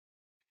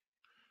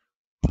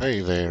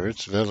Hey there,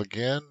 it's Vel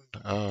again.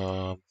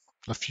 A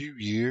few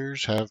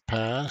years have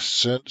passed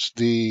since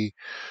the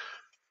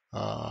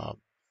uh,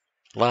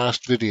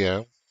 last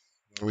video.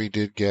 We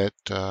did get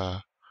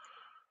a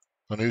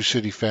new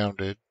city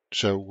founded,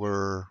 so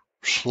we're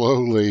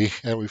slowly,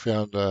 and we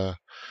found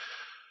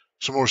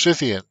some more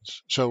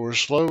Scythians. So we're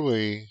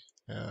slowly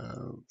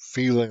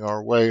feeling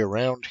our way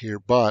around here,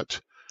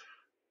 but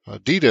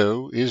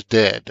Dido is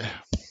dead.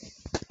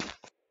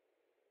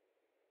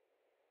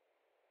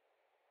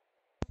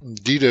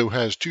 Dido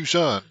has two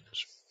sons.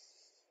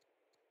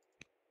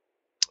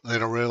 They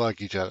don't really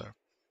like each other.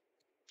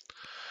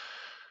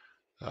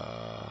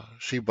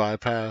 She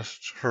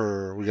bypassed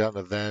her. We got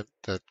an event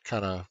that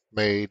kind of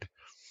made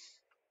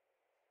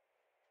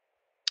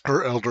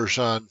her elder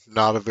son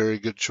not a very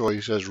good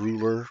choice as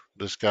ruler.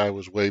 This guy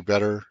was way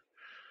better.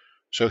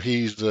 So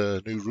he's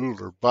the new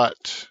ruler.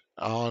 But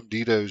on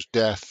Dido's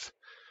death,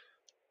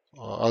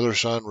 other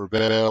son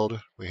rebelled.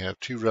 We have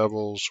two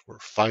rebels. We're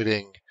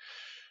fighting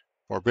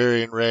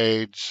barbarian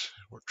raids.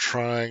 We're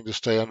trying to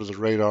stay under the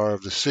radar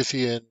of the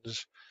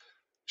Scythians.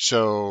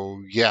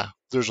 So, yeah,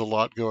 there's a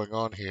lot going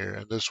on here,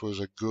 and this was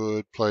a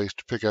good place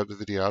to pick up the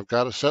video. I've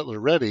got a settler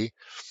ready.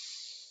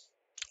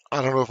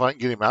 I don't know if I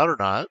can get him out or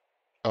not.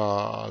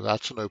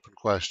 That's an open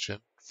question.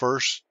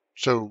 First,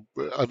 so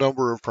a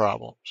number of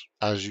problems,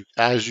 as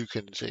you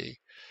can see,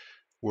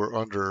 we're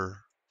under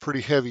pretty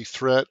heavy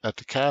threat at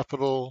the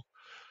capital.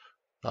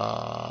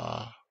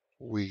 Uh,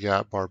 we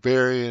got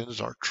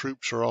barbarians. Our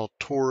troops are all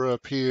tore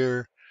up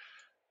here.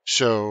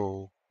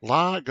 So a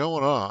lot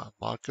going on.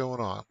 A lot going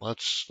on.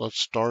 Let's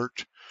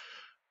start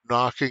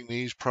knocking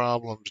these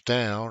problems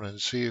down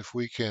and see if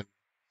we can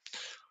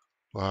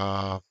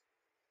uh,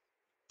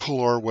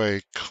 pull our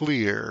way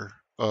clear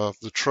of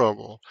the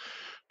trouble.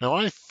 Now,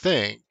 I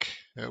think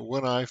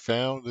when I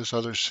found this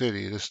other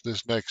city,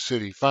 this next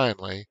city,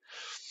 finally,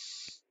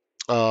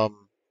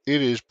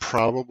 it is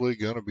probably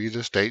going to be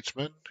the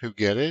statesmen who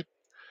get it.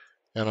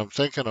 And I'm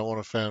thinking I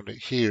want to found it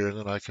here, and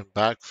then I can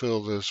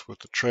backfill this with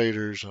the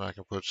traders, and I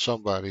can put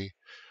somebody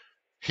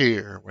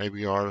here.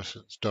 Maybe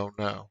artisans, don't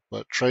know.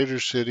 But Trader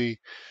City,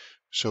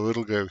 so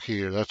it'll go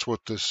here. That's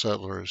what this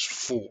settler is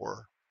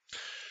for.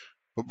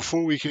 But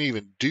before we can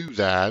even do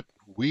that,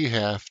 we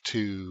have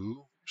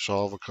to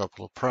solve a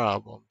couple of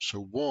problems. So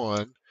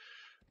one,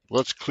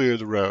 let's clear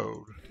the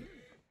road,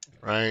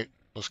 right?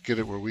 Let's get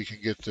it where we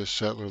can get this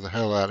settler the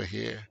hell out of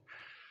here.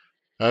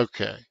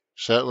 Okay,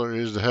 settler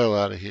is the hell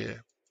out of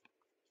here.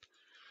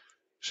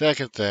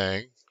 Second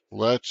thing,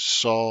 let's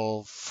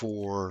solve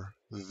for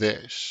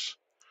this.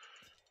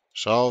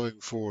 Solving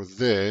for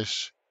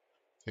this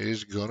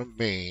is going to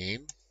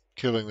mean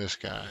killing this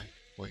guy.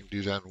 We can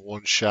do that in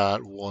one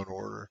shot, one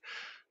order.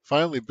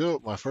 Finally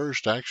built my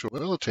first actual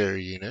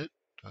military unit,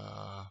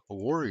 a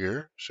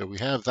warrior, so we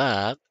have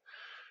that.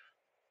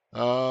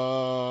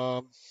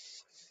 Um,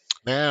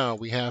 Now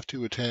we have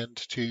to attend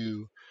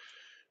to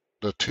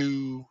the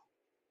two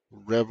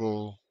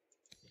rebel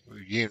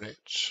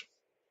units.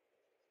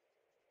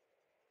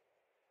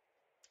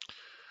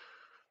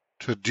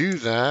 To do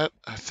that,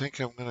 I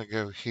think I'm going to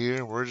go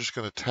here. We're just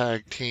going to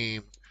tag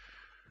team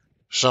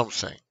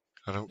something.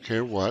 I don't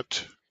care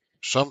what.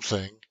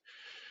 Something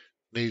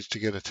needs to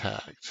get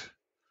attacked.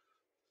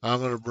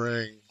 I'm going to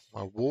bring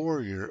my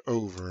warrior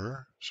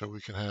over so we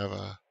can have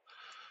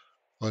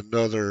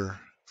another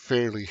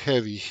fairly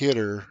heavy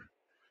hitter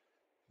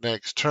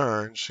next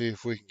turn. See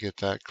if we can get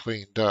that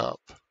cleaned up.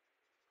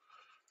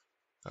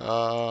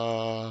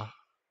 I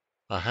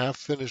have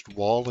finished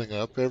walling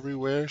up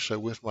everywhere, so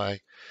with my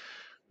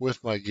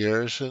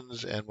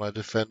garrisons and my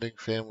defending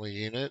family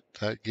unit,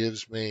 that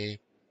gives me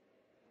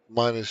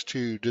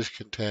 -2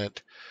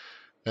 discontent,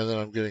 and then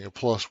I'm getting a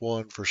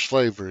 +1 for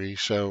slavery,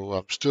 so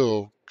I'm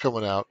still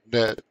coming out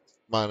net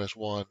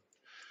 -1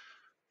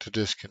 to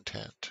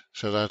discontent.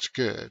 So that's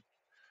good.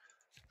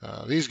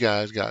 These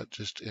guys got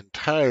just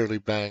entirely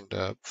banged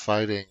up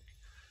fighting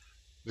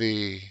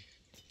the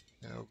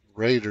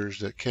raiders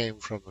that came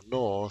from the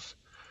north.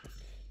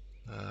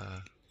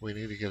 We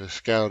need to get a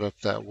scout up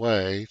that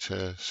way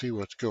to see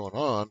what's going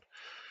on.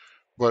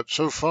 But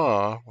so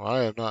far,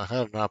 I have not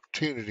had an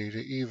opportunity to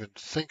even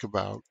think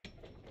about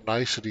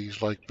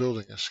niceties like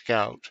building a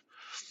scout.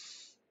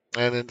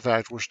 And in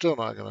fact, we're still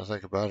not going to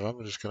think about it.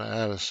 I'm just going to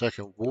add a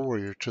second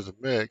warrior to the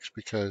mix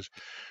because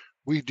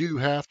we do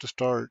have to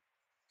start.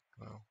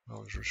 Well, I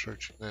was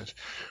researching this.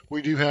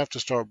 We do have to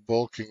start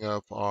bulking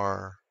up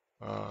our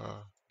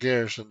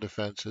garrison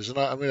defenses, and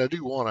I mean, I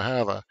do want to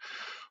have a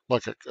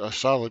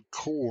solid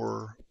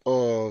core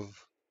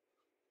of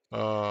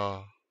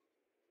uh,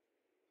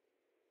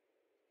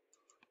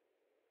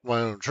 my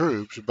own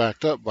troops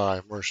backed up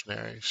by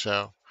mercenaries.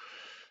 So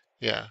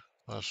yeah,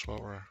 that's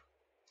what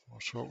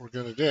we're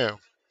gonna do.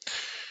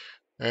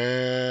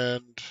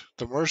 And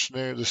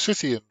the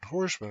Scythian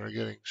horsemen are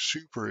getting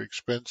super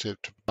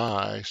expensive to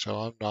buy, so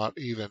I'm not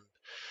even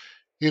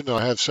though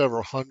I have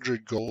several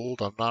hundred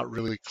gold, I'm not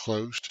really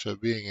close to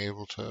being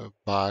able to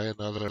buy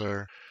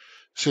another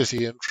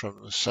Scythian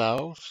from the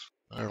south.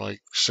 They're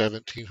like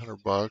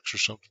 $1,700 or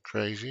something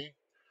crazy.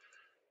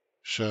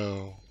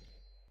 So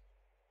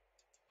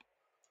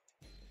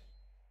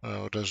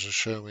Oh, it doesn't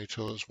show me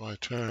till it's my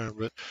turn,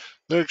 but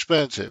they're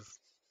expensive.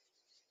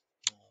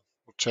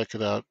 We'll check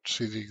it out,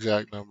 see the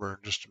exact number in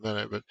just a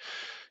minute. But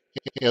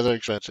yeah, they're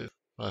expensive.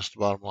 That's the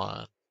bottom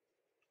line.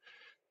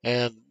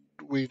 And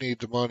we need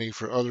the money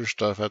for other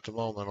stuff at the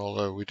moment,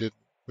 although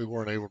we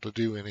weren't able to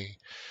do any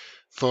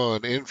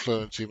fun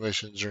influencing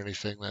missions or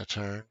anything that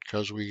turn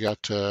because we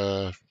got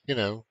to,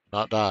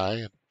 not die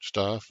and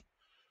stuff.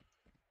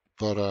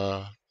 But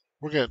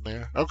we're getting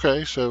there.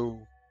 Okay, so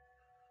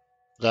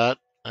that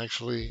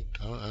actually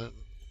I didn't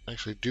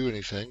actually do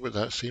anything, but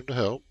that seemed to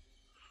help.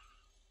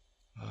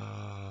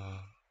 Uh,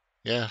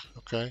 yeah,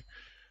 okay.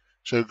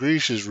 So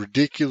Greece is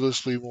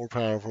ridiculously more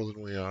powerful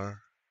than we are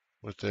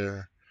with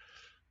their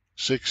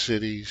 6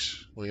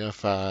 cities. We have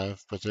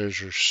 5, but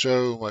theirs are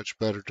so much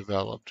better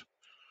developed.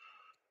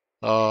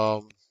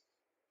 Well,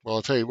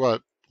 I'll tell you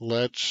what.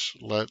 Let's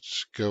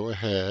go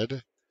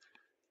ahead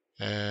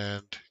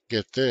and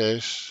get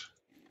this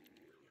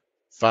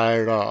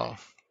fired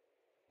off.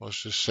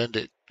 Let's just send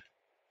it.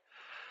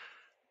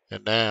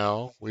 And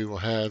now we will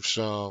have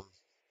some.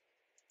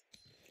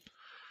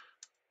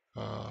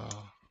 Uh,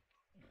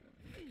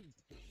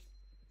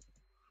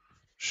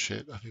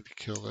 Shit, I need to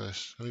kill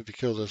this. I need to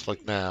kill this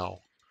like now.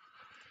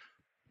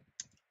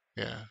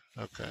 Yeah,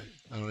 okay.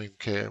 I don't even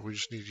care. We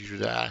just need you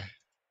to die.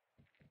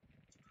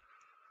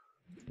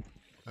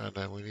 And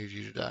then we need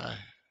you to die.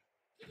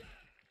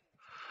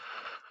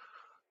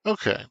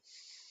 Okay,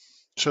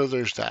 so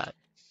there's that.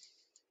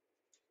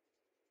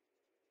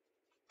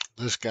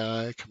 This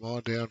guy, come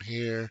on down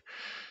here,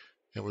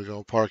 and we're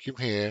gonna park him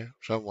here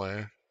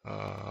somewhere.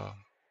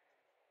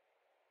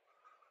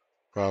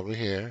 Probably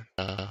here,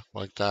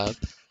 like that.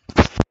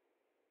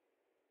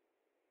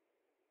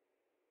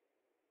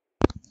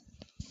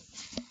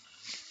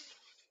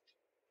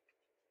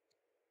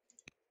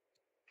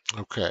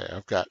 Okay,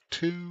 I've got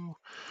 2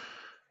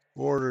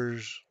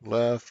 orders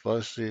left.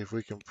 Let's see if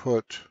we can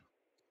put.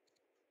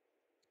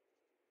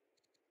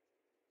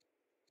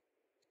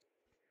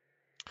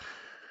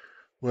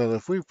 Well,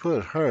 if we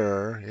put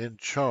her in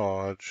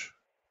charge,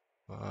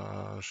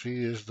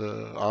 she is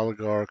the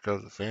oligarch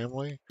of the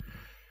family,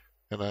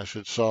 and that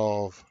should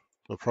solve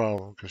the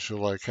problem because she'll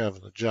like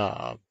having the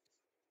job.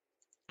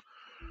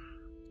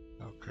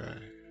 Okay.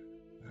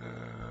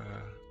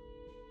 Uh,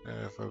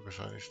 yeah, focus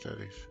on your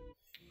studies.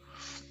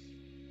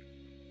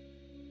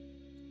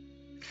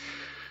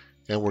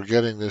 And we're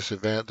getting this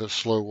event that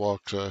slow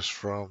walks us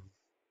from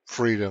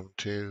freedom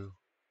to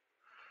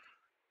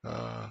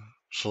uh,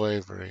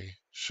 slavery.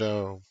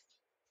 So,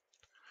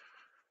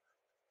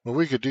 well,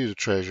 we could do the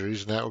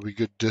treasuries, and that would be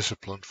good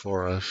discipline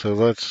for us. So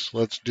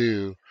let's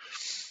do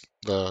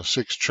the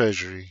 6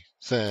 treasury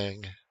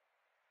thing.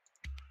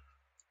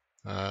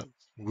 Uh,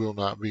 will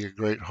not be a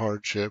great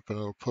hardship, and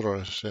it'll put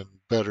us in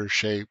better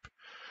shape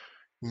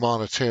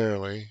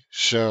monetarily.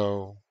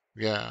 So,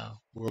 yeah,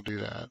 we'll do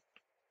that.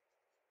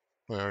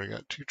 We already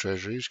got 2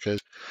 treasuries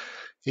because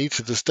each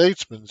of the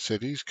statesman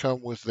cities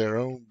come with their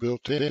own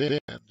built-in,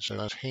 so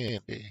that's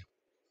handy.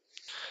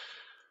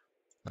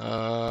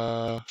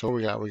 So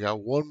we got? We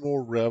got one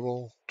more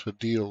rebel to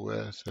deal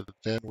with, and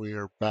then we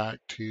are back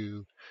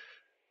to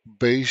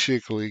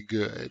basically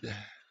good.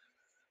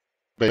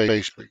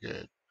 Basically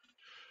good.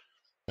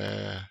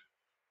 Uh,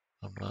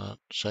 I'm not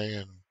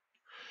saying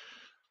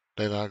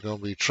they're not going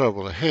to be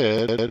trouble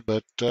ahead,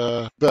 but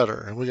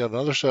better. And we got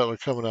another settler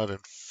coming out in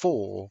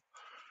full,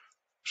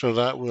 so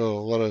that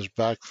will let us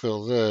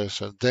backfill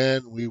this, and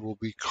then we will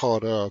be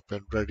caught up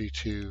and ready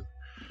to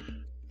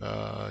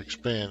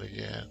expand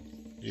again.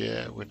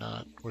 Yeah, we're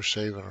not. We're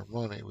saving our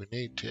money. We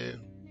need to.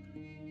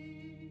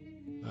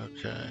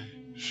 Okay.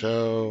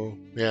 So,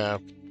 yeah,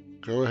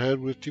 go ahead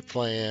with your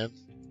plan.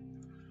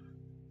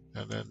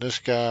 And then this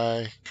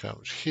guy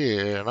comes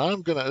here, and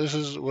I'm gonna. This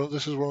is one of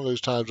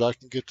those times I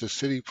can get the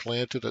city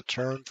planted a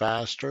turn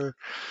faster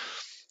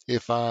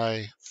if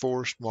I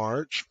force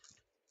march,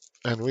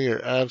 and we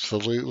are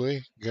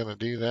absolutely gonna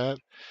do that.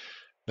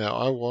 Now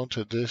I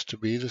wanted this to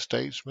be the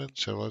statesman,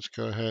 so let's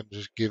go ahead and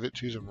just give it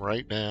to them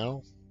right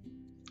now.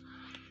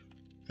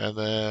 And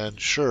then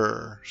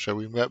sure, so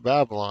we met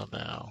Babylon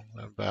now,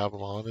 and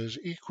Babylon is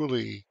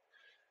equally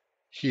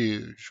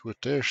huge with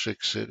their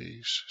 6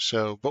 cities.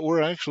 So, but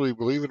we're actually,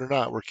 believe it or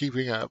not, we're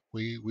keeping up.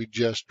 We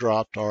just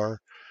dropped our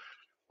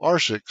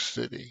 6th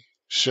city.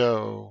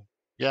 So,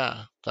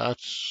 yeah,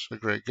 that's a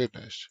great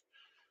goodness.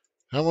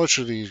 How much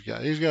are these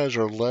guys? These guys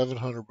are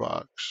 1,100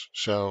 bucks.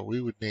 So we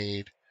would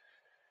need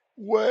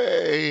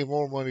way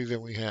more money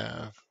than we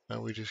have,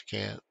 and we just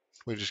can't.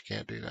 We just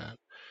can't do that.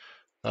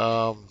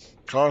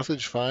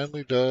 Carthage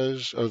finally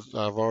does. Oh,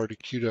 I've already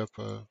queued up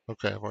a.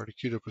 Okay, I've already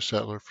queued up a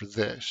settler for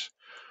this.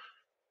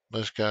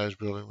 This guy's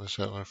building the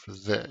settler for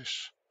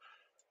this.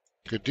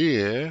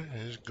 Kadir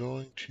is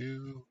going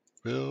to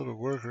build a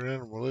worker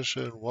and a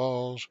militia and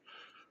walls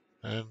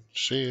and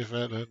see if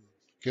that doesn't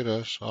get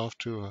us off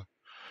to a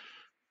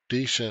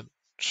decent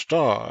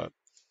start.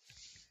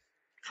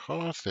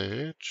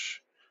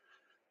 Carthage,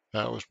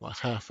 that was my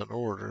half an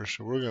order,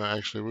 so we're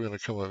gonna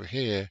come over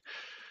here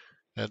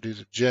and do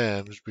the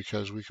gems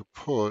because we could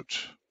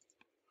put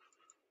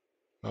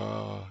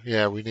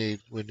Yeah, we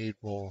need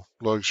more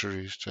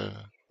luxuries.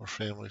 Our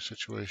family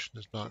situation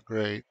is not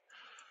great.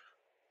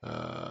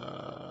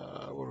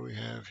 What do we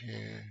have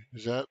here?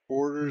 Is that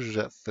orders or is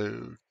that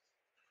food?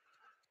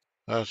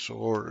 That's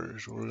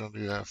orders. We're gonna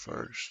do that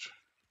first.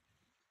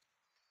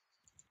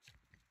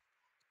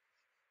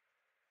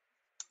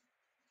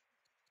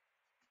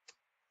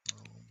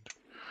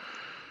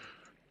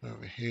 And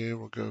over here,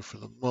 we'll go for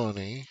the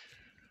money.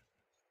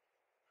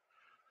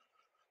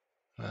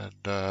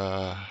 And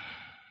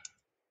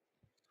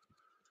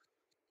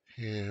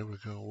here we're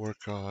gonna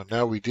work on.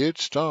 Now we did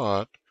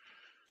start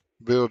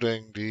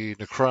building the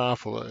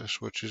necropolis,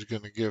 which is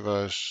going to give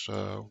us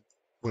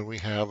when we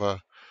have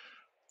a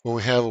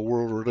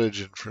world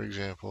religion, for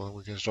example, and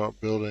we can start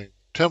building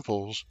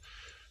temples.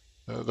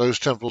 Those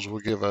temples will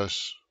give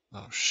us.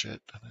 Oh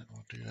shit! I didn't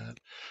want to do that.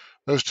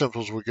 Those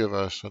temples will give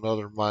us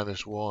another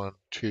 -1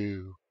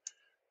 to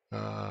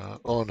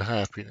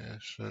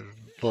unhappiness,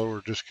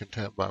 lower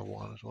discontent by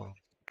 1 is what I'm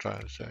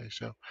trying to say.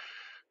 So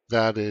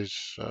that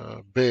is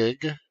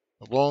big, a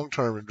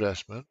long-term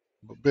investment,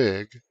 but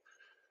big,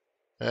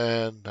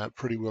 and that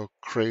pretty well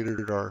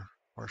cratered our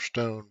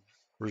stone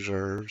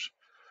reserves.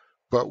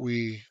 But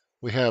we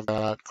have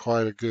got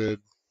quite a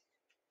good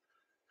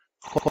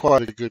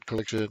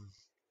collection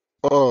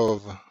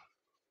of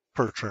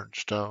per turn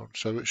stone,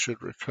 so it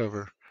should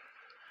recover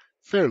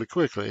fairly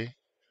quickly.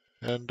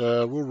 And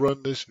we'll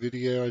run this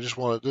video. I just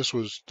wanted this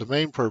was the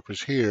main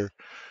purpose here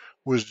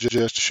was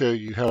just to show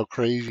you how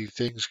crazy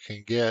things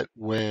can get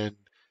when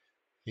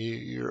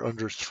you're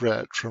under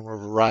threat from a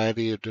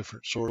variety of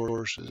different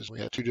sources. We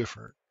had 2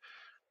 different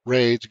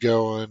raids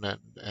going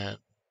and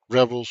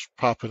rebels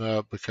popping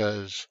up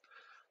because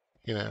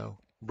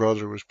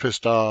brother was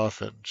pissed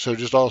off, and so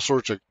just all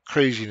sorts of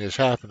craziness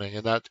happening,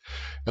 and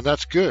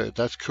that's good.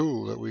 That's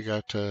cool that we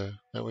got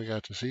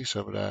to see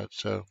some of that.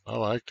 So I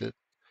liked it.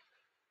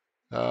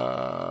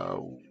 Uh,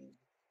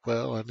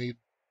 well, I need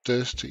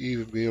this to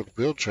even be able to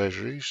build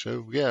treasury,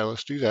 so yeah,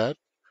 let's do that.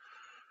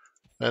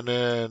 And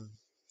then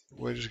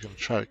we're just gonna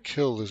try to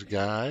kill this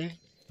guy.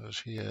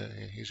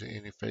 He's an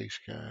in-your-face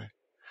guy.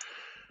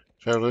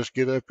 So let's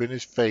get up in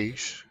his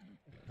face.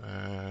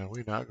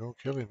 We're not gonna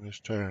kill him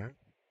this turn.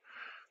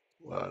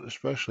 Well,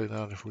 especially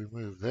not if we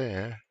move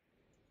there.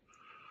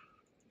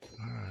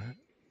 Alright,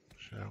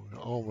 so we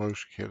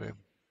almost kill him.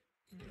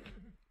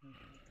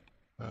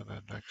 And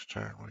then next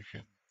turn we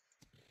can.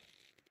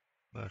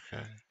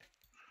 Okay.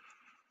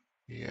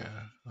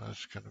 Yeah,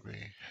 that's gonna be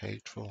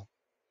hateful.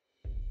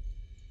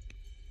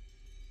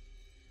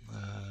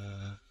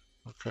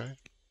 Okay.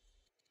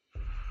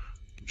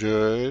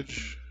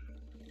 Judge.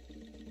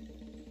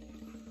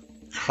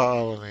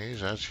 Colonies,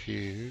 that's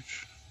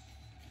huge.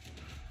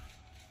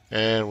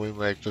 And we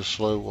make the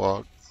slow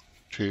walk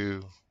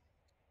to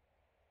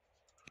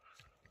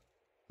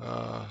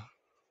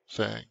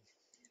thing.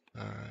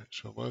 Alright,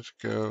 so let's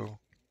go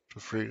to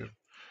freedom.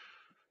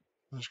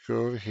 Let's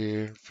go over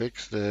here and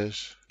fix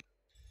this.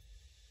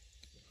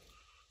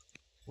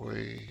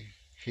 We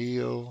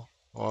heal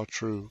our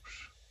troops.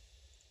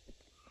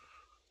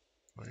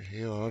 We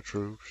heal our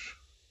troops.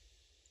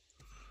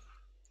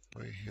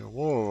 We heal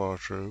more of our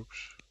troops.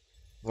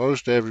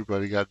 Most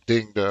everybody got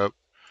dinged up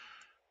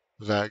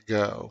that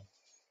go.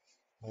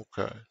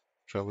 Okay,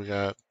 so we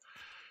got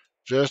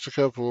just a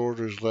couple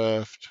orders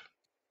left.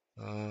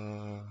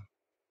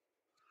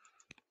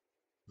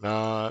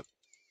 Not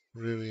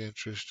really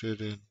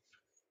interested in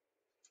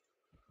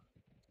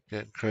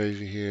getting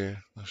crazy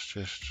here. Let's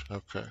just,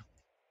 okay.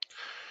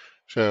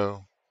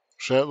 So,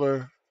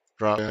 settler,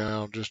 drop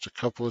down just a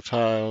couple of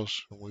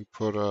tiles, and we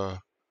put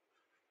a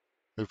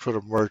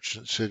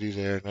merchant city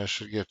there, and that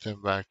should get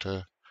them back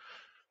to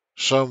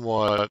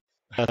somewhat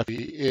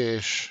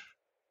happy-ish.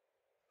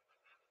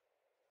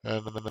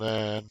 And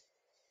then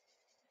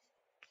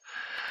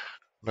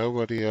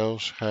nobody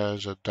else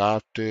has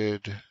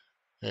adopted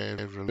a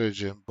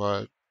religion,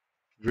 but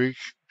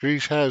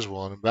Greece has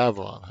one and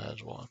Babylon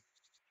has one.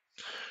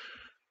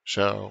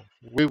 So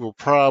we will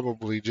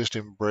probably just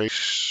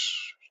embrace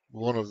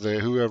one of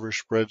whoever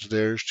spreads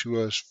theirs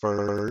to us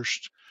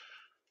first.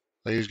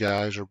 These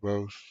guys are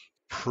both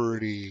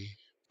pretty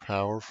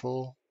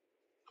powerful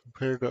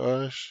compared to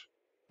us.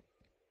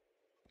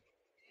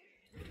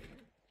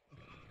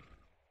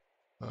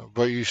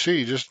 But you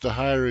see, just the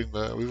hiring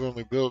we've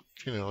only built,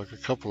 like a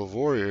couple of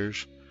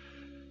warriors,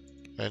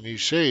 and you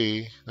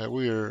see that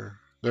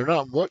they're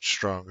not much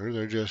stronger,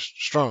 they're just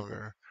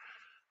stronger.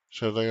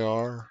 So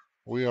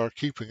we are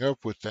keeping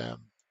up with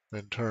them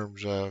in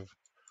terms of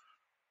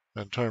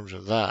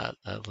that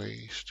at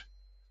least.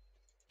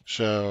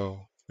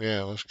 So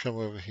yeah, let's come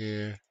over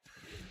here.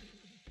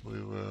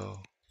 We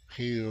will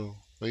heal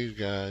these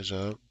guys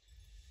up.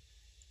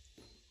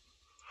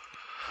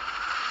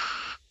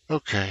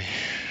 Okay.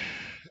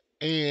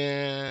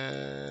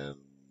 And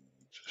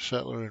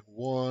settler in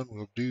 1,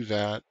 we'll do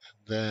that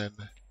and then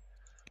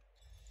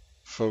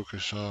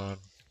focus on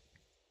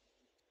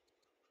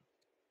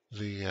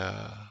the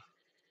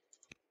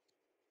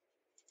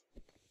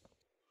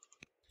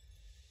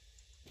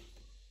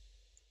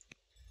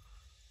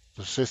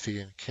the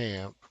Scythian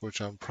camp,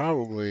 which I'm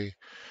going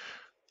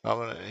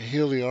to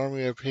heal the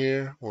army up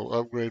here. We'll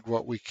upgrade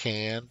what we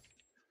can,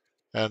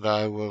 and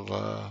I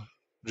will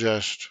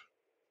just,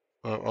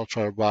 I'll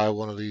try to buy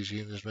one of these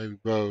units, maybe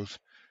both,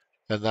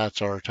 and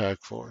that's our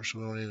attack force. I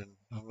don't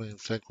even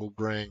think we'll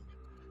bring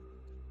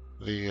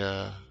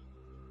the,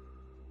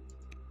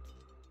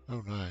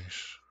 oh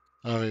nice.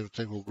 I don't even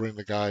think we'll bring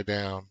the guy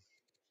down.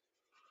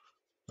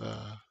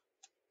 Yeah,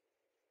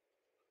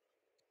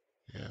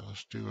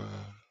 let's do,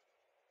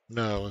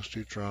 no, let's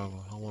do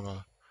drama.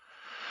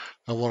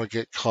 I want to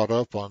get caught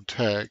up on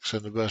techs,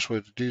 and the best way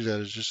to do that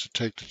is just to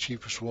take the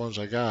cheapest ones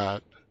I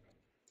got.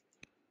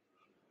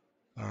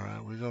 All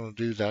right, we're going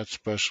to do that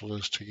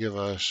specialist to give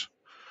us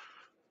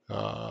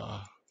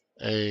uh,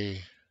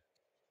 a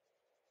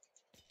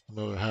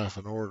another half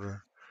an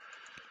order.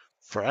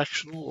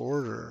 Fractional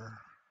order.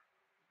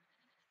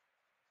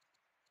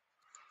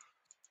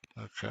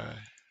 Okay.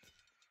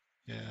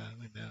 Yeah,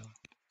 we know.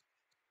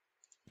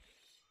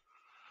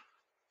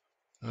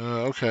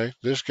 Okay,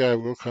 this guy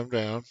will come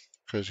down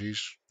because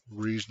he's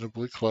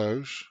reasonably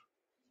close.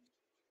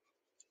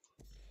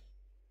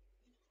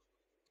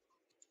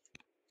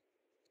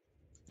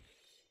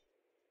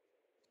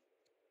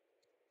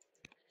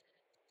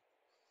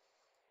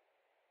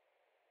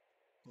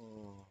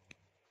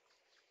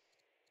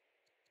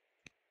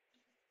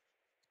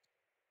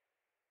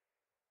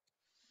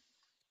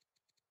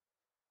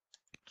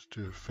 Let's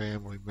do a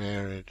family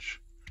marriage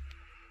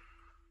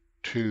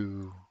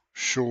to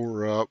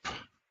shore up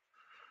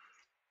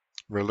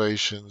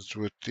relations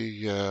with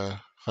the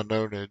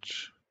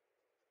Hanonids.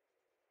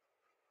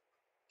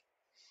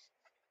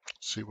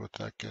 See what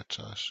that gets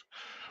us.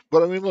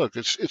 But I mean, look,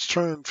 it's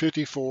turn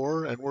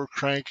 54, and we're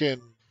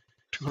cranking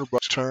 200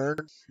 bucks a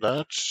turn.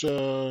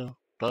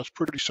 That's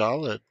pretty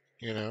solid,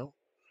 you know.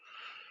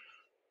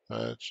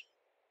 That's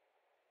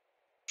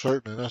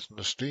certainly nothing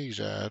to sneeze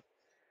at.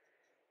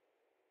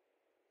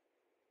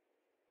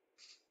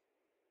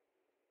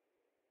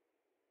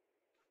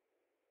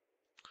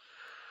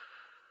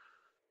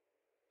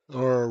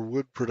 Our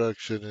wood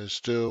production is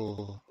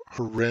still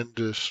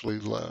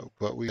horrendously low,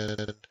 but we've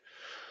been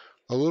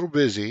a little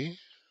busy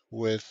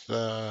with,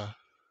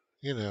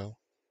 you know,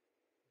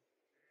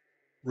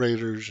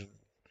 raiders and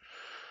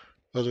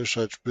other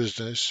such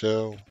business,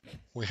 so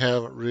we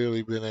haven't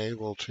really been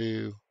able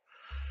to.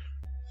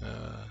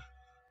 Uh,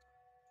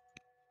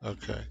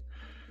 okay,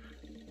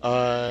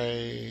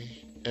 I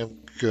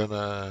am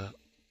gonna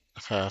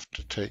have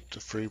to take the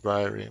free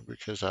buy-in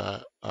because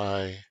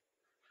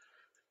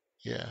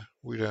yeah,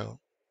 we don't.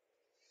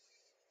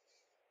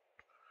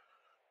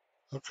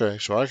 Okay,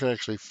 so I can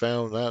actually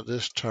found that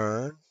this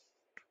turn.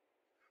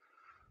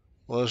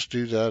 Let's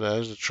do that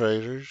as the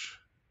traders.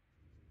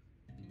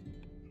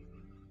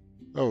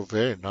 Oh,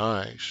 very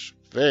nice.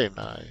 Very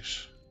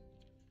nice.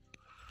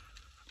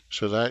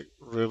 So that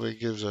really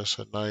gives us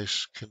a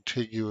nice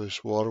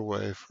contiguous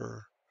waterway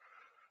for,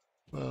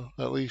 well,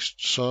 at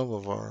least some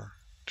of our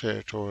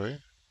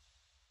territory.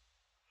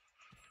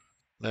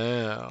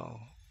 Now,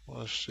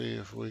 let's see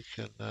if we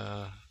can,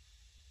 yeah,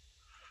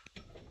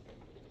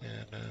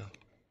 no,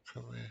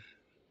 come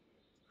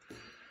here.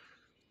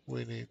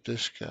 We need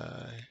this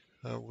guy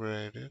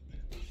upgraded.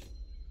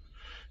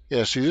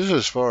 Yeah, see, this is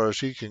as far as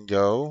he can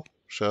go.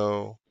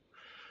 So,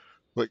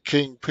 but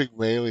King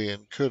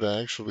Pygmalion could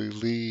actually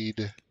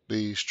lead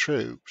these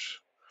troops.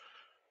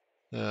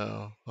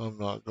 Now, I'm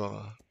not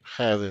gonna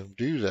have him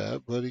do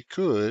that, but he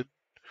could.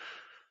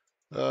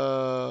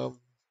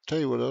 Tell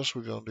you what else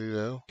we're gonna do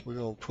though. We're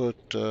gonna put,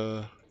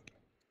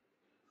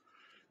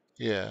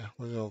 yeah,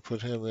 we're gonna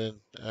put him in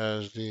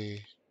as the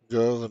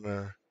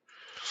governor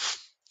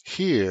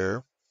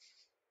here,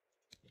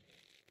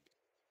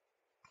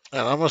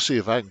 and I'm gonna see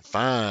if I can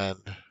find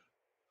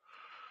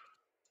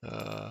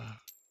uh,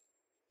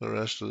 the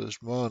rest of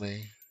this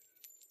money.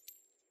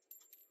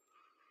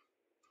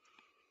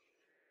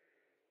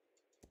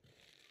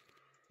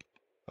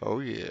 Oh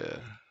yeah.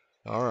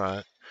 All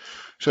right.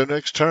 So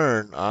next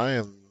turn, I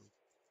am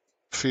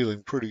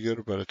feeling pretty good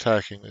about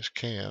attacking this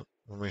camp.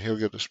 I mean, he'll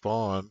get the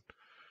spawn,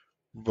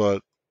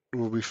 but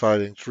we'll be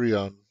fighting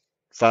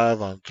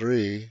 5 on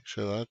 3,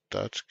 so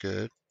that's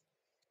good.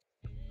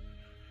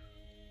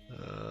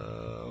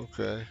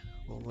 Okay,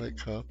 we'll make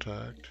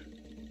contact.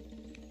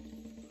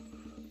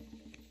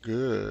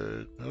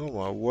 Good. Oh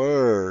my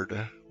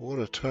word! What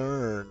a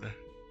turn.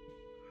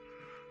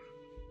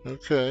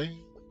 Okay.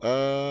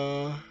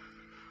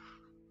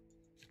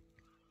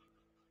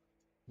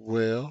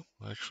 Well,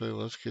 actually,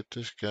 let's get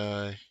this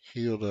guy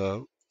healed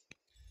up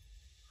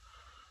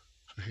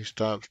so he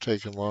stops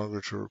taking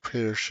longer to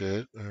repair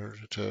shit or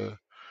to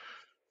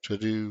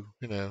do,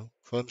 you know,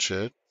 fun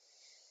shit.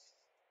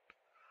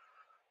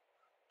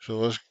 So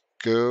let's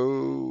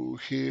go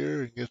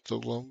here and get the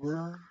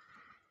lumber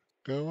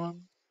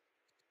going.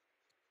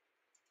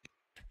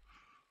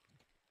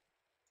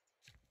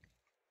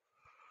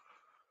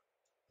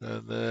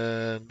 And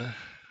then,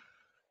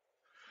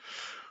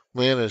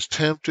 man, as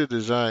tempted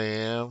as I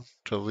am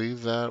to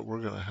leave that,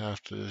 we're going to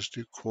have to just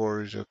do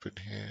quarries up in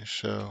here.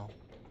 So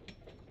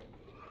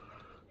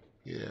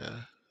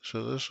Yeah.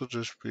 So this will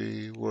just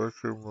be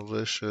worker,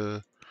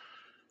 militia,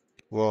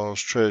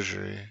 walls,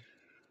 treasury,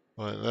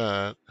 like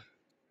that.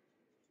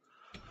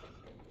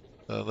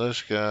 Now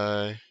this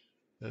guy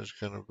is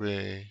going to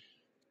be,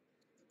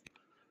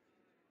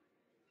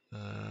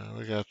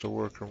 we got the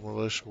worker,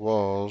 militia,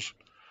 walls,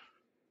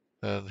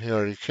 and he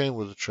already came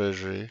with the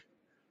treasury.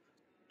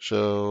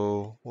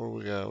 So what do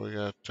we got? We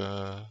got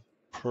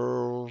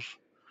pearls,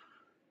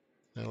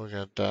 and we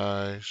got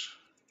dyes,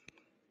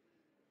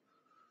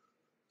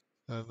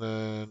 and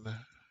then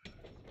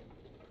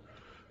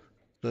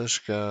this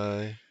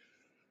guy,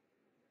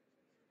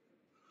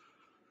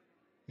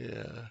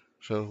 yeah.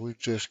 So we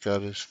just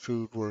got his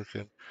food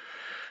working.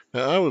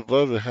 Now I would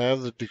love to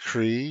have the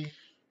decree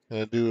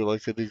and do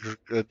like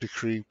a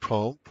decree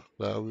pump.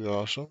 That would be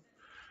awesome.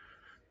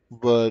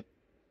 But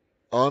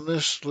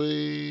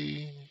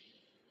honestly,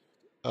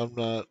 I'm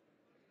not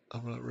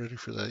I'm not ready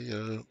for that yet.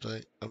 I don't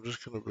think. I'm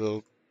just gonna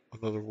build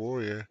another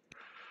warrior.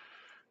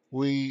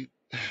 We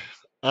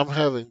I'm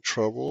having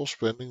trouble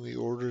spending the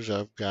orders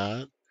I've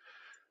got,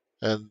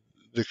 and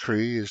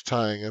decree is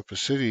tying up a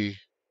city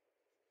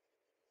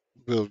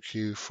build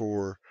queue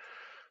for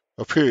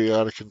a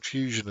periodic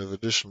infusion of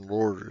additional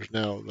orders.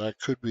 Now that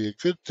could be a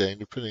good thing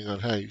depending on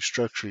how you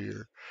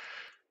structure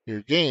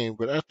your game,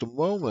 but at the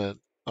moment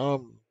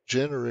I'm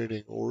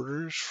generating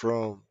orders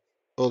from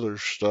other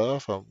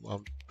stuff. I'm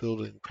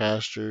building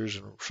pastures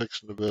and I'm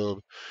fixing to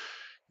build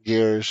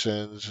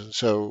garrisons, and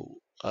so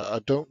I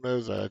don't know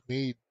that I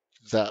need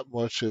that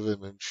much of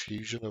an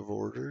infusion of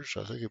orders.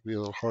 I think it'd be a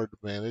little hard to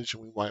manage,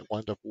 and we might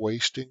wind up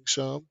wasting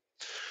some,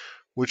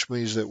 which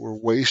means that we're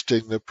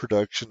wasting the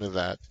production of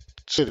that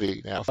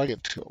city. Now, if I get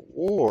into a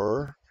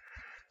war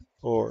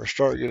or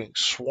start getting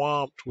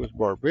swamped with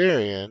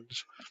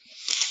barbarians,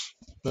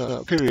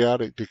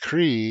 periodic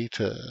decree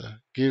to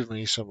give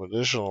me some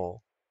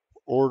additional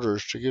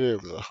orders to get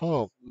over the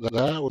hump,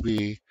 that would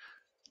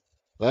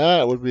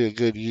be a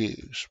good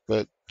use.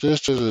 But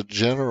just as a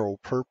general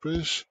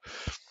purpose,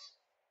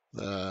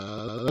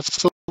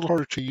 that's a little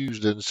harder to use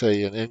than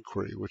say an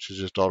inquiry, which is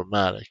just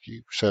automatic.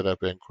 You set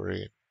up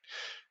inquiry, and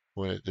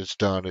when it's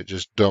done, it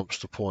just dumps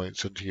the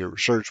points into your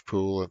research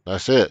pool, and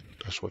that's it.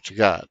 That's what you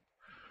got.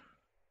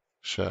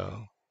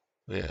 So,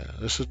 yeah,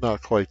 this is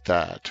not quite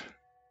that.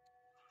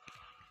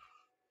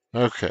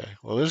 Okay,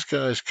 well, this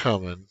guy's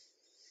coming,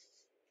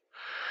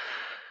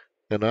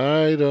 and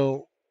I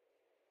don't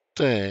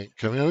think.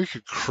 I mean, we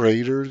could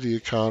crater the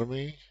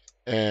economy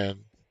and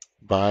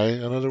buy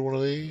another one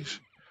of these.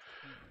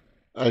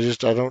 I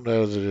don't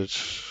know that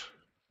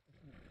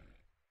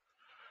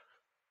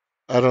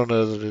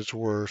it's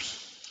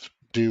worth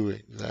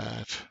doing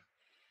that.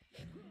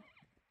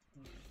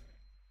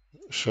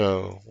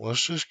 So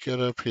let's just get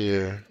up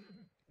here.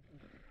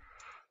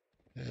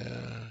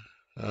 Yeah.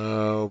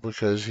 Oh,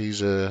 because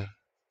he's a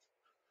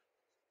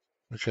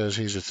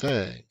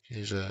thing.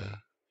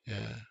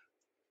 Yeah.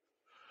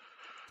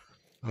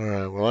 All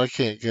right. Well, I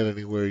can't get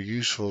anywhere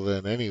useful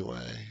then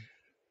anyway.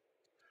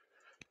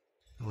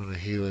 I'm gonna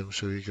heal him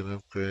so he can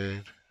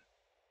upgrade,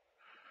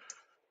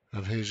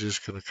 and he's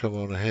just gonna come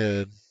on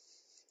ahead.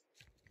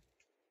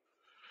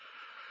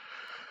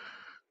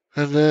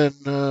 And then,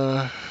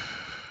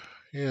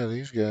 yeah,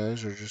 these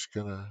guys are just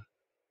gonna.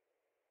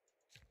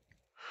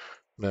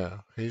 No,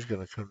 he's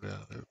gonna come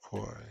down to a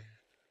quarry.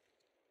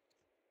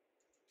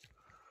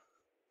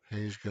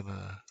 He's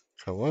gonna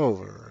come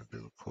over and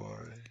do a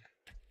quarry.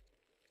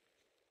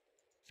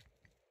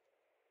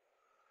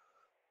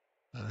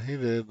 And he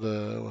did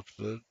what's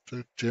the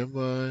gem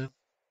mine.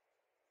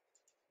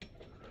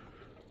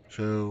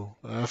 So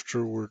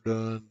after we're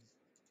done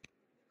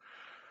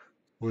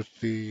with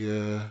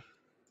the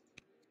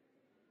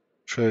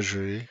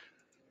treasury,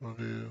 we'll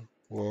do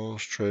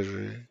walls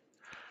treasury.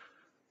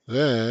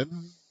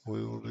 Then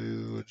we will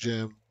do a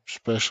gem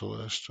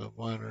specialist, a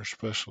miner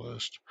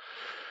specialist.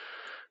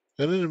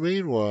 And in the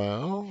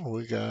meanwhile,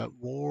 we got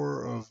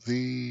more of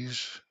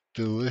these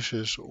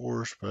delicious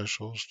ore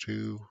specials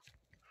to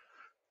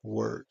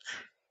work.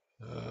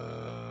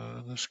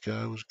 This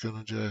guy was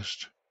gonna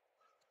just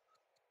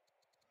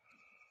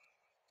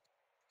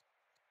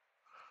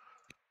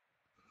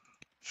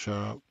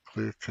chop,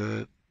 clear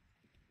cut,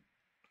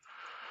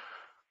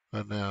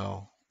 and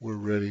now we're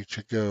ready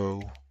to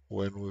go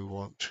when we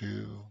want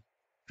to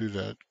do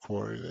that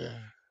quarry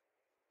there.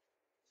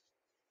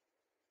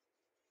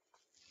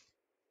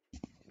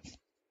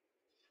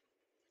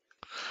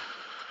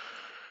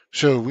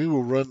 So we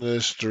will run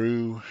this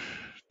through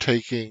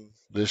taking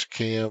this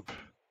camp,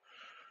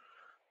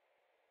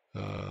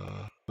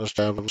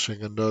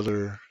 establishing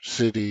another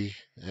city,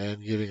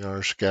 and getting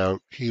our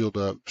scout healed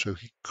up so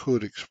he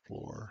could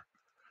explore.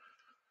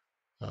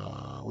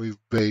 We've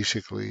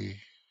basically,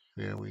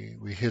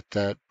 we hit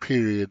that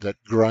period, that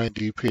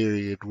grindy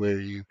period where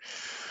you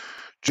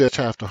just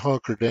have to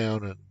hunker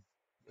down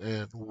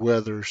and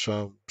weather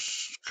some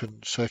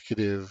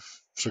consecutive,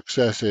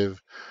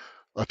 successive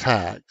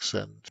attacks,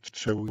 and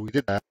so we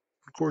did that.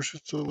 Of course,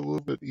 it's a little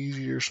bit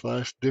easier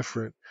slash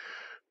different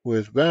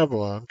with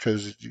Babylon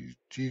because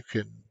you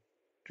can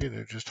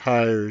just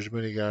hire as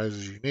many guys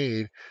as you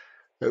need.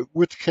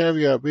 With the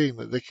caveat being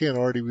that they can't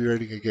already be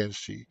raiding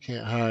against you. You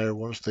can't hire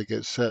once they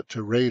get set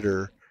to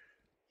raider.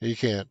 You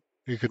can't.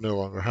 You can no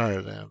longer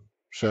hire them.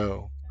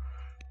 So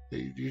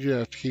you do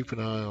have to keep an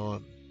eye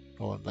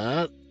on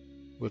that.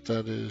 But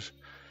that is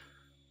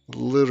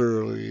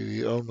literally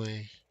the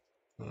only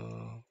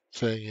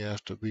thing you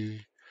have to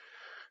be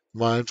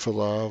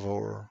mindful of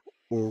or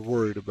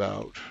worried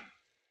about.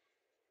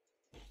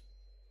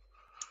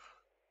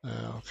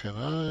 Now, can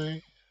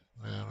I?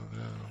 No,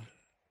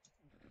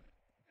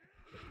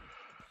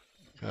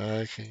 no.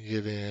 I can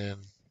get in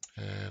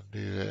and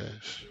do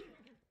this.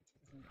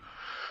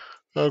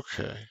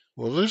 Okay.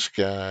 Well, this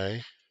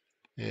guy,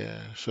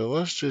 yeah. So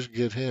let's just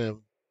get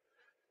him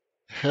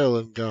hell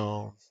and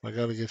gone. I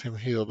got to get him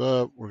healed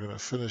up. We're gonna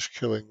finish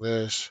killing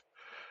this,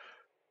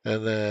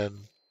 and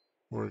then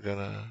we're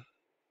gonna.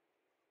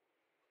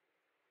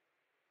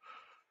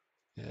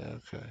 Yeah.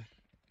 Okay.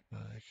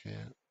 I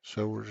can't.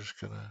 So we're just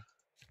gonna.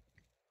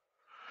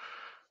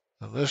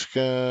 And this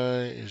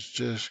guy is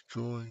just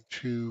going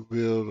to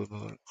build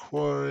another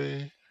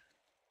quarry.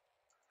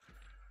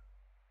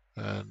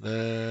 And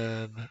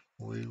then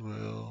we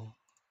will,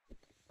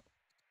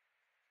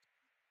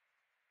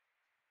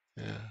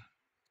 yeah,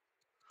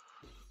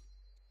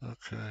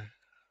 okay.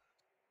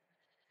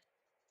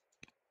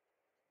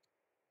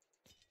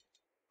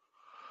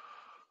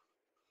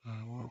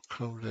 We'll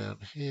come down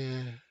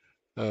here.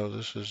 Oh,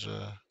 this is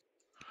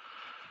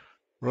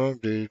wrong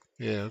dude.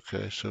 Yeah,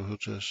 okay, so he'll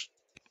just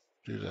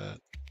do that.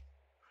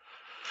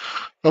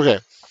 Okay,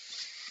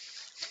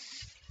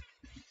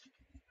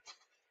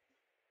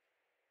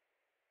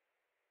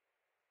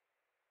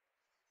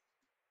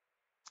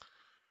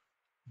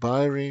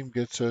 Byrene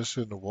gets us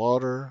in the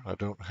water. I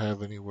don't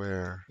have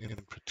anywhere in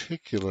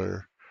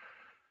particular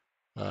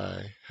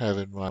I have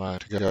in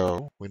mind to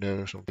go. We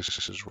know some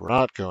places we're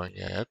not going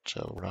yet,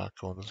 so we're not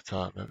going to the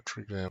continent,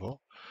 for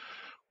example.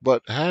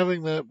 But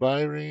having that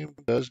Byrene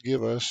does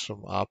give us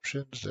some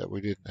options that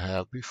we didn't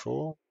have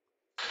before.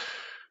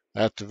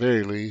 At the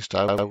very least,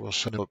 I will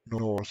send him up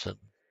north, and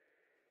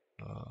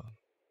uh,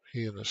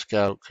 he and the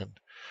scout can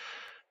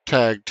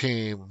tag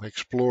team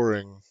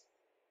exploring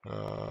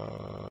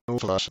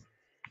north of us and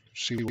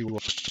see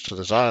what's to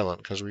this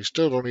island because we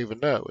still don't even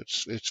know.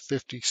 It's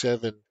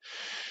 57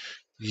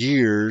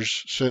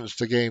 years since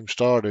the game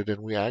started,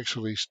 and we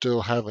actually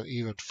still haven't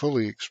even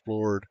fully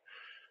explored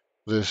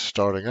this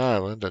starting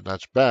island, and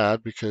that's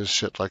bad because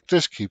shit like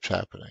this keeps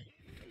happening.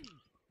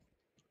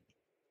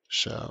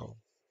 So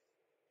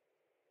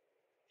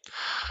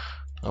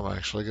I'm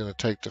actually going to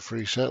take the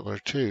free settler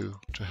too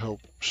to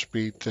help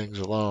speed things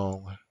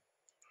along.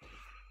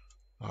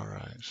 All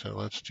right, so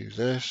let's do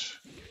this.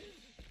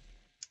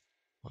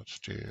 Let's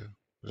do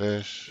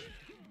this.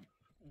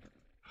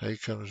 He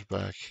comes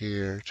back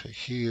here to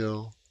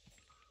heal.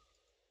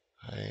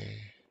 Hey,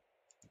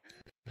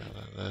 and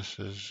then this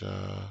is,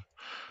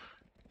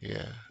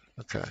 yeah,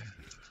 okay.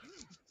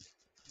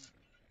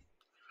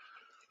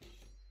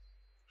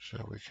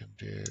 So we can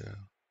do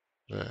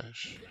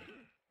this.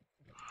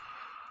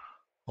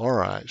 All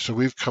right, so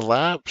we've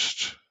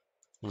collapsed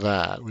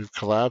that. We've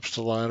collapsed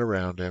the line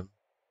around him.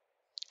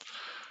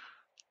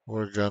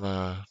 We're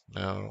gonna,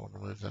 now I don't want to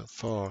move that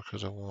far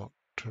because I want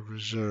to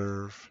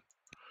reserve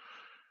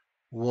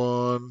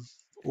one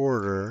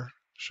order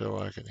so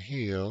I can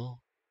heal,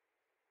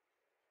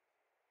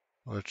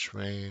 which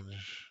means,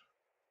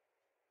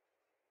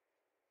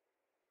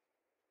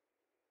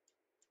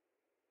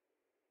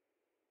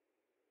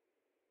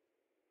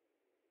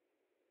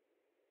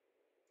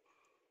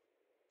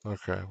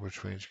 okay,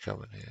 which means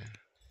coming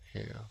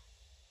here, heal.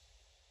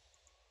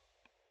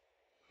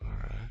 All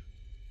right,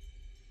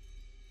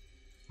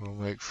 we'll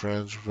make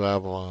friends with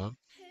Babylon.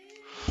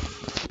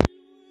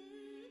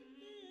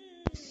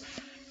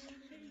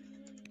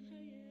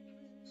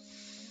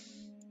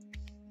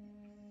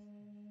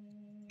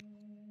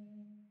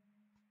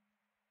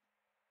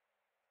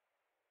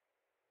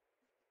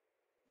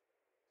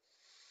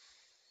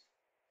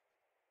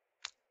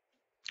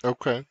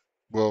 Okay,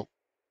 well,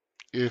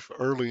 if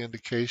early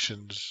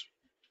indications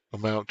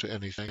amount to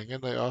anything,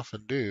 and they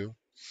often do,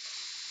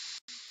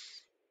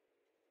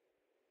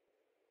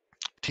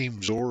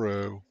 Team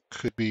Zorro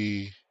could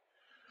be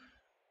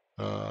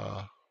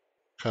uh,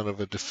 kind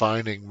of a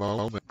defining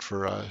moment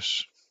for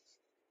us.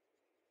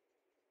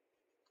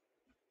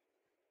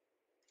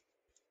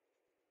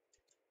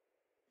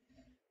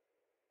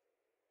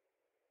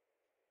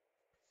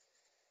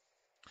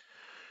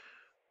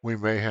 We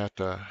may have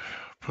to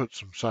put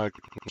some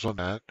cycles on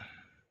that.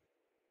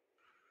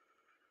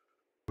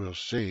 We'll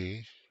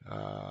see. Okay,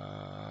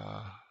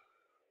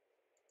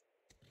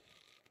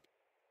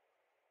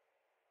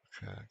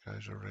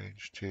 guys are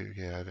range 2.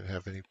 Yeah, I didn't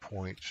have any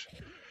points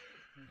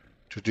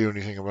to do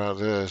anything about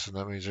this, and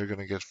that means they're going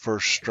to get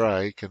first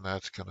strike, and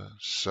that's going to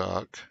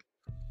suck.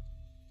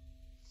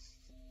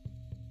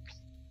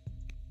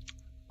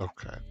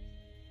 Okay.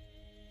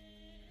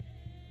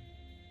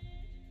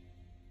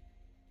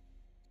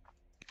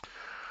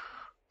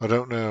 I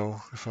don't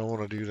know if I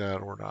want to do that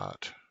or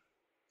not.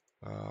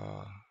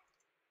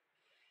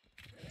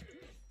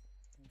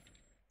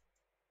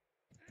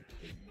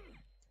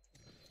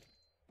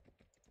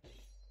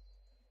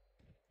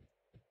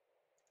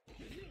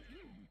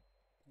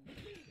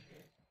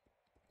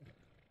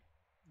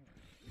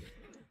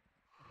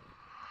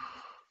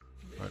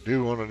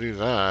 do want to do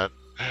that.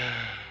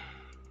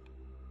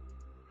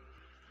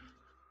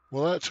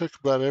 Well, that took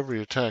about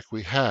every attack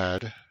we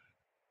had,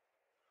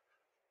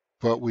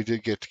 but we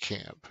did get to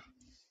camp.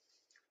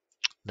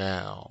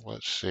 Now,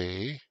 let's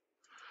see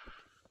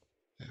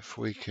if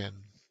we can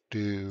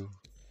do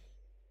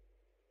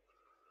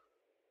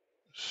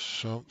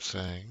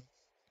something.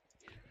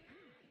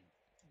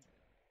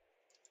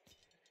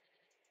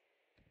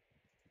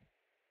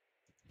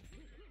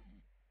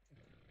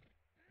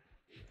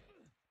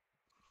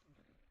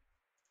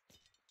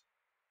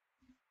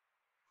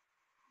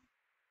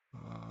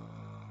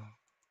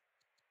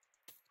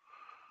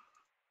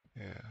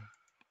 Yeah,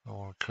 I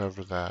want to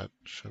cover that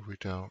so we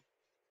don't.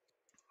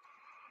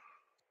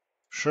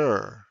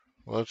 Sure,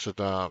 let's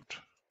adopt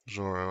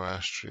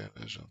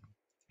Zoroastrianism.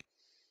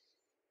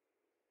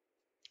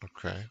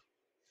 Okay,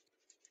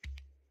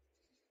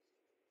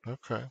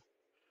 okay.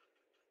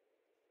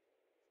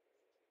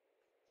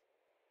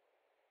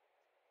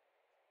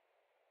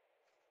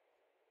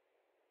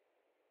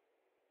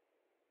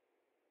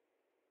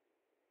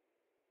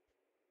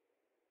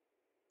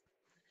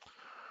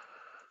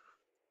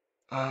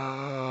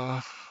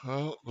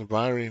 Well, the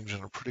Byreme's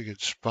in a pretty good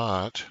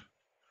spot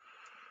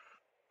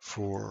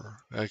for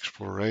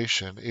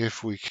exploration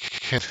if we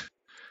can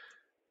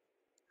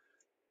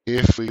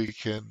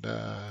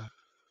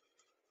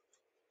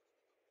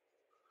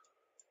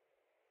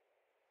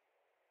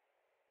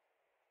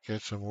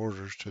get some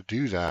orders to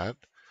do that.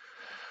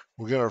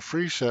 We got our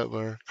free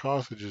settler.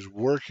 Carthage is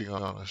working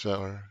on a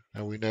settler,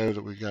 and we know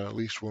that we got at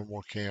least one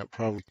more camp,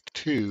 probably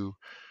two,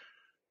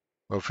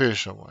 up here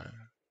somewhere,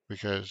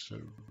 because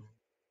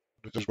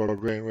those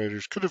barbarian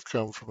raiders could have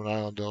come from an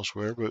island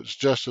elsewhere, but it's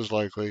just as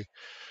likely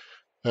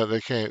that they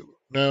can't.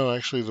 No,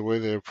 actually, the way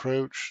they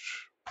approached,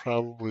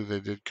 probably they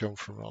did come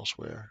from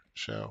elsewhere.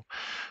 So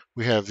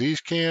we have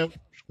these camps.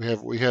 We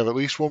have at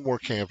least one more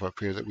camp up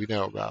here that we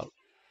know about.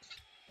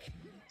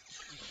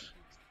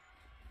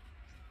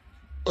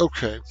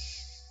 Okay,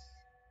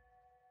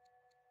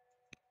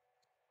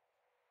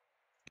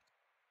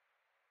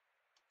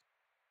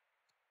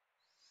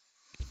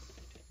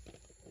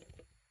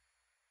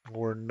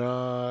 we're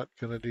not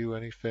gonna do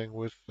anything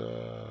with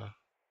the.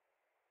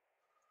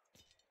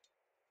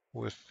 I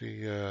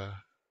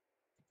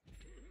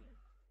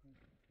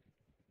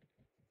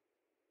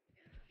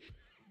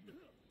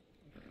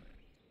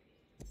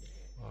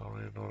don't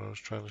even know what I was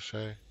trying to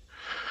say.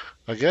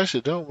 I guess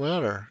it don't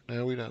matter.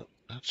 No, we don't.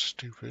 That's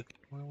stupid.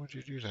 Why would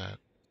you do that?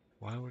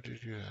 Why would you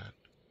do that?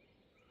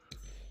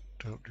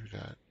 Don't do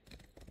that.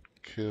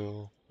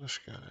 Kill this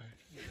guy.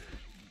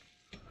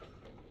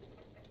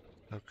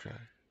 Okay.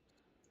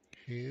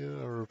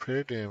 Heal or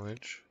repair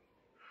damage.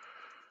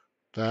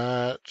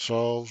 That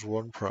solves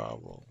one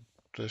problem.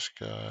 This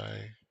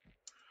guy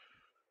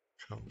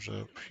comes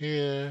up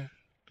here.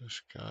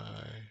 This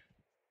guy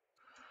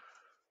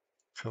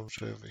comes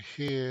over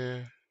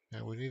here.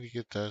 And we need to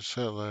get that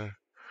settler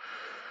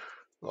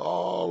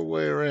all the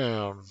way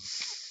around.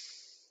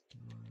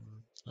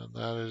 And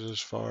that is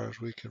as far as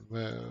we can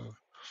move.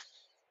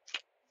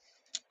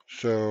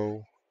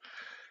 So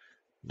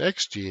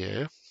next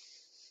year,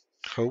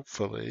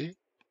 hopefully,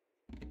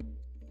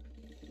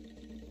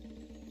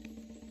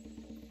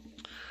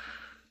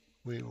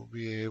 we will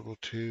be able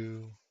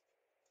to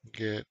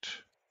get.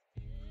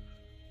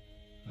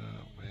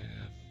 Oh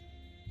man.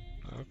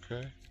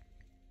 Okay.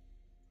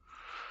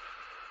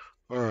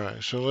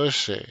 Alright, so let's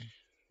see.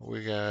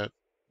 We got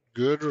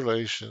good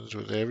relations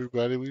with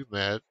everybody we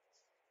met.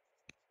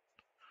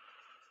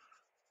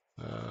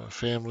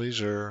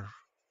 Families are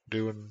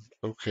doing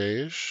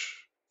okayish.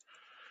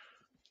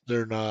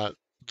 They're not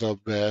the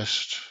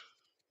best.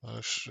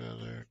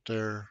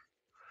 They're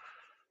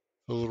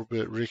a little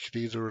bit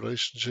rickety, the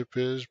relationship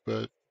is,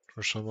 but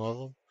for some of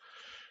them.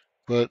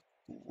 But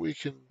we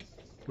can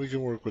we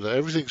can work with that.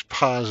 Everything's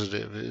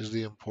positive is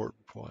the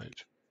important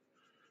point.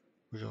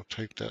 We're gonna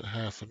take that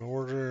half in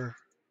order,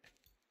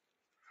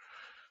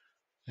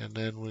 and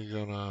then we're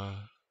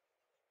gonna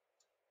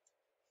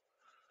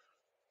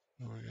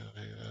do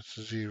that's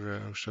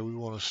 0. So we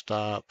want to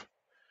stop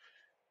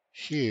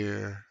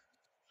here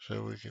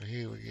so we can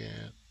heal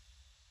again.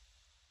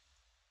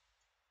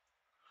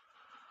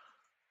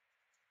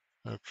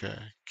 Okay,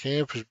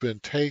 camp has been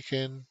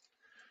taken.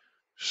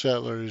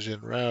 Settler is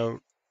en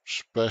route.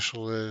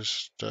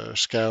 Specialist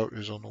scout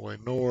is on the way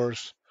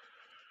north.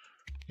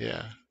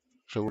 Yeah,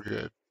 so we're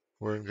good.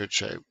 We're in good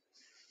shape.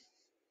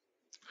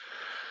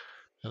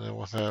 And then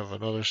we'll have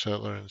another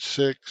settler in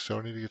 6. So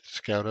I need to get the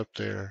scout up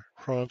there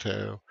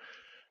pronto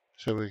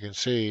so we can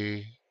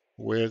see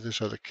where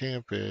this other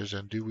camp is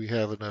and do we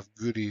have enough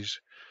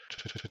goodies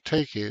to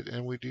take it.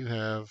 And we do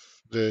have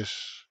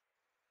this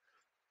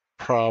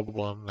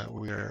problem that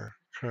we are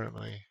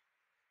currently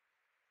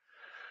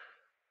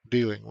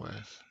dealing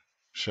with.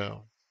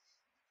 So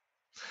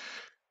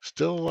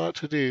still a lot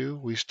to do.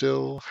 We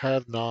still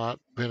have not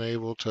been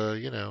able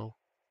to,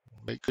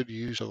 make good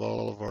use of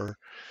all of our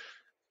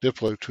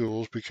Diplo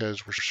tools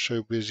because we're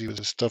so busy with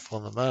the stuff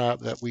on the map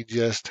that we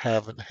just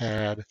haven't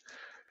had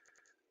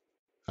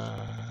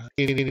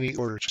any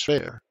order to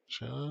spare.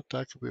 So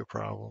that could be a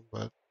problem,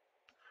 but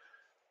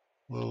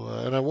we'll,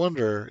 and I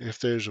wonder if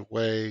there's a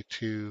way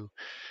to,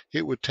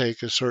 it would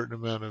take a certain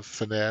amount of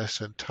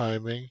finesse and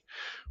timing,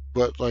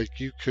 but like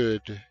you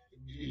could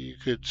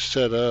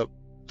set up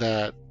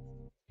that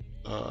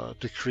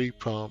decree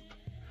pump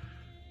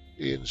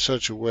in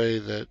such a way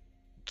that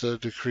the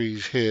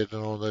decrees hit,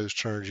 and on those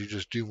turns you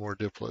just do more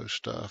Diplo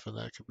stuff, and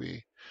that could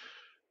be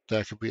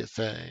a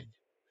thing.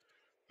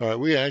 All right,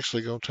 we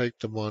actually gonna take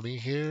the money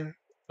here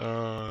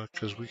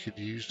because we could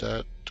use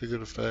that to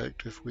good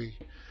effect if we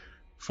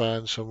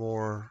find some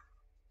more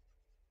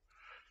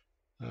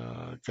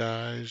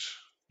guys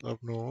up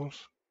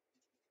north.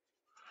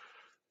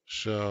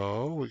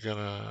 So we're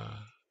gonna,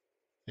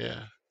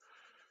 yeah,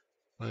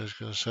 I'm just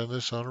gonna send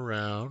this on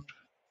around.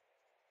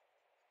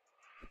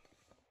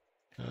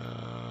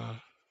 Uh,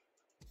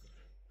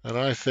 and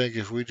I think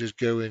if we just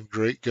go in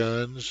great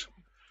guns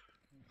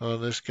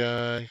on this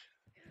guy,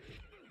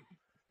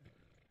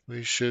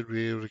 we should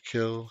be able to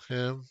kill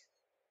him,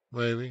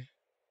 maybe.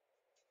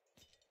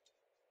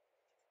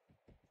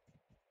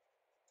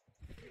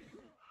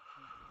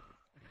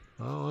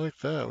 Oh, like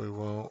that we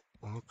won't.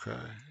 Okay,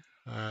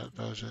 that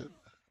does it.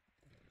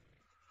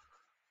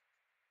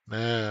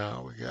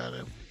 Now we got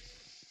him.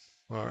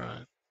 All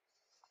right.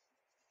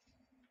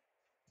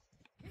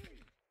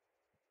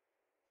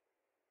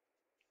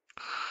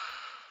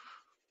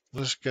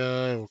 This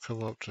guy will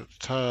come up to the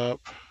top,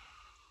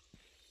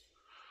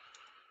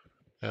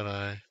 and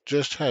I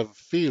just have a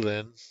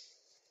feeling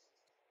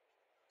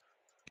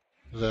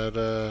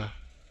that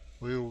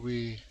we will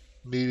be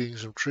needing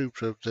some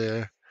troops up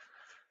there.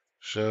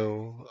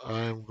 So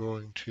I'm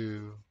going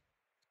to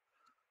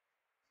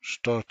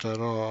start that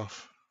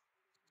off.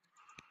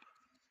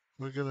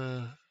 We're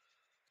gonna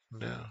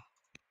no.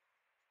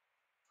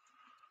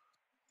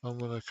 I'm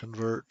gonna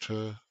convert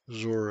to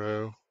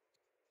Zorro,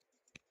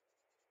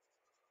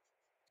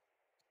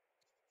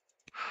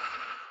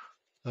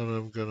 and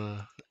I'm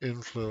gonna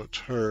influence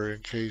her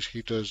in case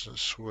he doesn't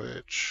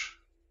switch.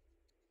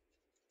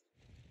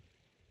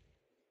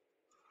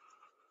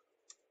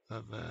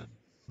 And then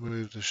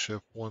move the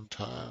ship one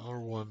tile or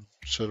one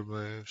set of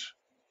moves.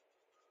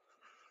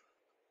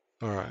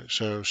 Alright,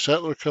 so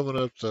settler coming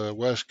up the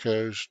west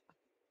coast,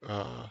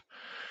 uh,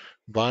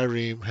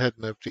 Byreme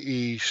heading up the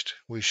east.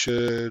 We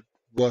should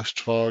west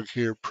fog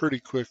here pretty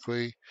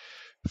quickly.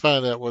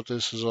 Find out what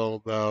this is all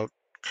about.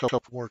 A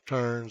couple more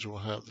turns, we'll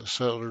have the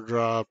settler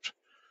dropped,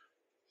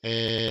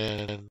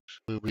 and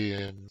we'll be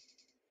in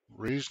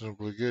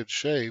reasonably good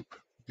shape.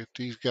 Get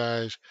these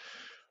guys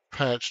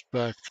patched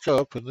back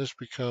up, and this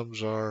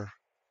becomes our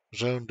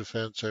zone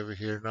defense over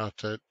here. Not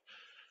that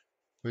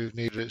we've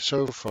needed it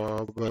so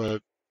far,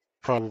 but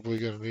probably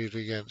going to need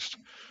it against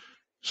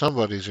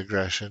somebody's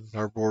aggression.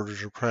 Our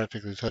borders are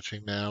practically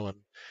touching now, and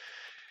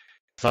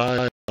if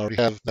I already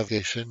have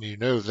navigation, you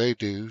know they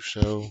do.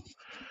 So,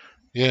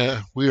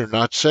 yeah, we are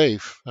not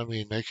safe. I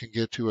mean, they can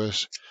get to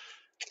us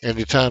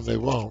anytime they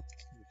want.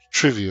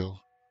 Trivial.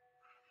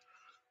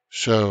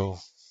 So,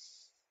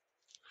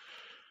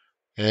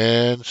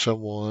 and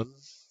someone,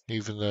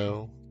 even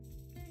though,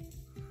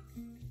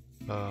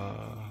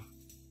 uh,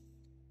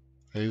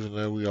 even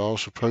though we all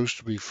supposed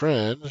to be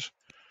friends,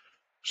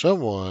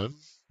 someone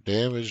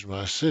damaged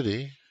my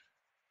city.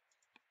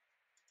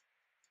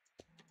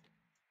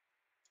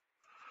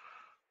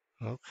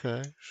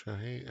 Okay, so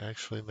he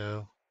actually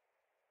no.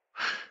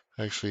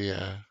 Actually,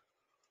 yeah.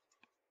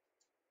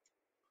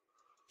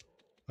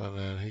 And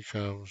then he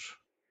comes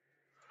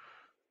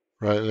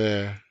right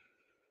there.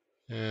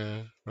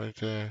 Yeah, right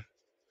there.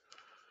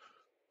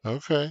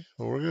 Okay,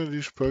 well, we're going to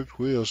do spoked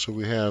wheels so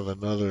we have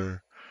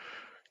another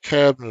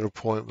cabinet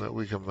appointment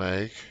we can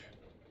make.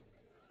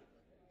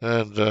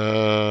 And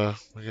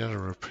we got to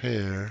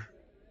repair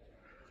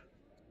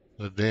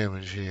the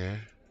damage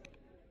here.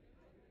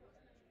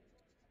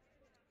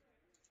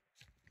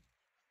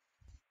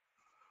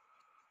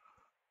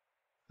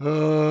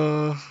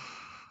 Uh,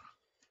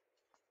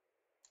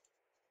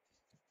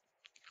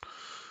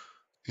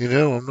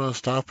 I'm not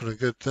stopping a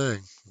good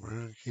thing. We're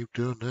going to keep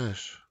doing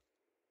this.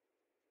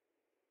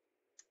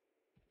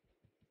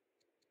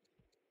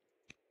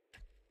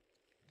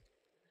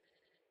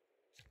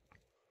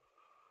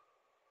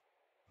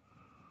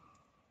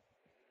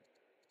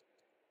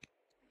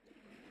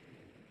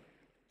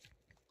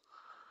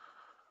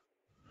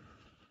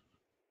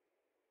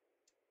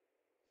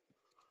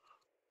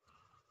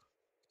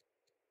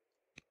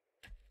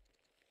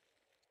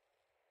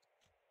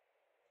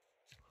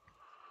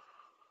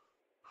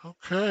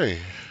 Okay.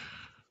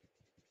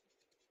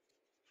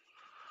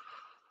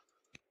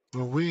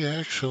 Well, we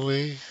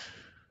actually,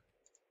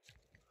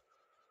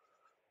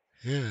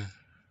 yeah.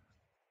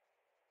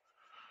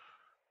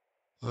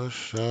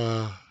 Let's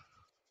go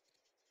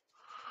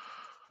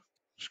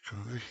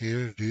over here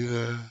and do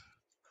the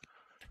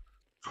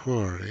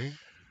quarry.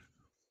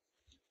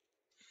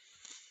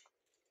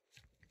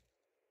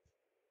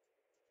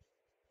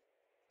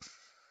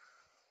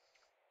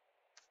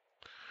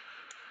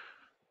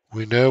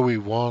 We know we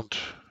want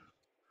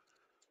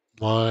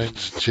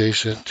mines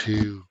adjacent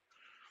to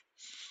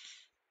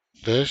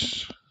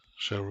this.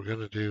 So we're going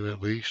to do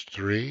at least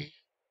 3.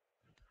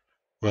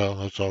 Well,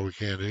 that's all we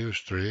can do is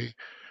 3.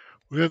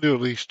 We're going to do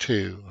at least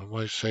 2. I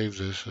might save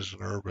this as an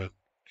urban.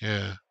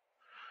 Yeah.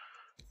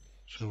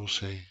 So we'll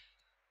see.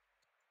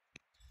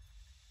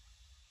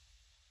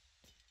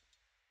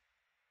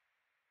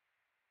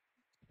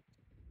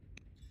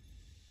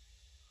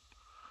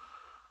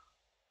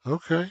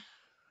 Okay.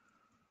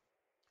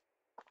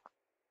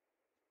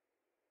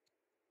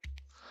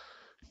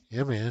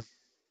 Yeah, man.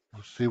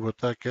 Let's see what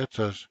that gets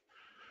us.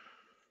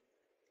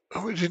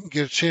 Oh, we didn't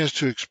get a chance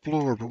to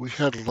explore, but we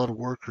had a lot of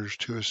workers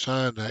to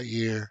assign that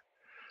year.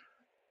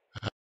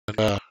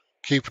 And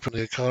keeping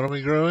the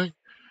economy growing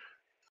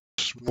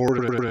is more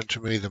important to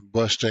me than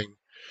busting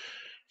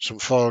some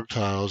fog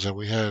tiles, and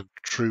we had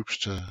troops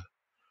to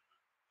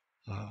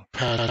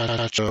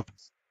patch up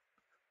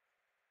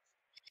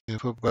and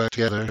put back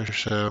together.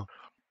 So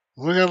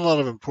we got a lot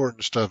of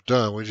important stuff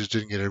done. We just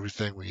didn't get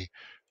everything we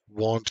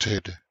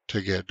wanted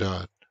to get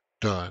done.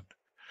 Done.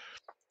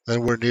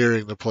 Then we're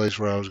nearing the place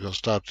where I was going to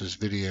stop this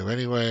video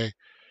anyway.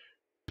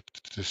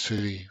 The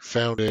city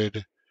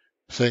founded.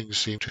 Things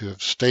seem to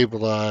have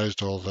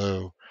stabilized,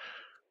 although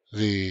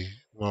the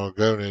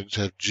Margonids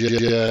have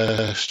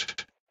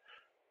just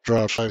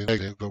dropped slightly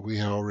negative, but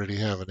we already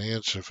have an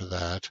answer for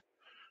that.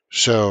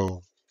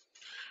 So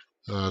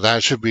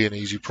that should be an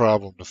easy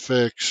problem to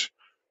fix.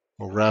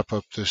 We'll wrap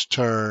up this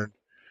turn,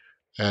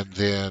 and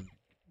then,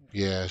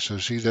 yeah, so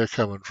see, they're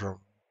coming from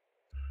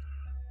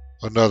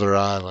another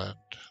island.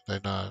 They're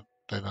not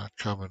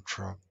coming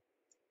from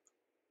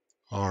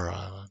our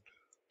island.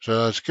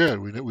 So that's good.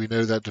 We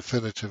know that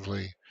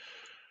definitively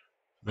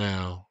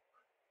now.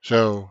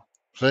 So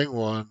thing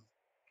one,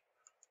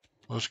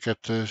 let's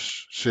get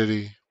this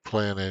city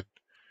planted,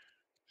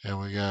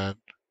 and we got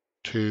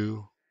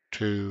 2,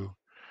 2,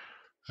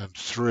 and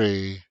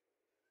 3.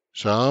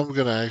 So I'm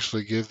gonna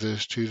actually give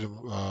this to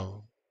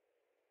the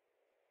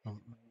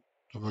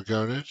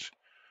Magonids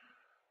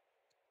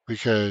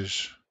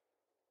because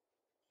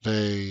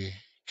they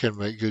can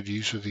make good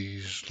use of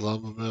these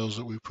lumber mills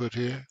that we put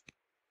here.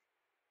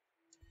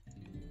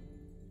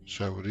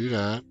 So we'll do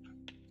that.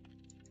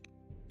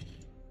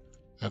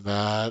 And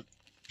that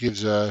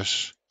gives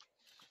us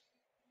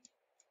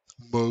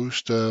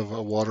most of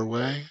a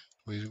waterway.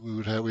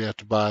 We have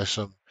to buy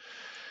some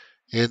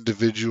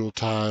individual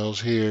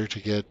tiles here to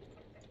get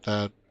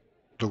that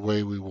the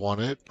way we want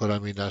it, but I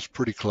mean that's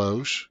pretty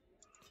close.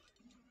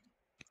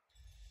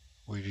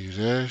 We do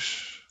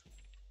this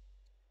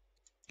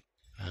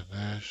and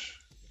this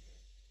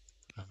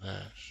and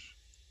this.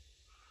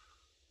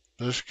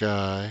 This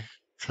guy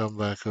come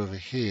back over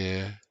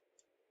here.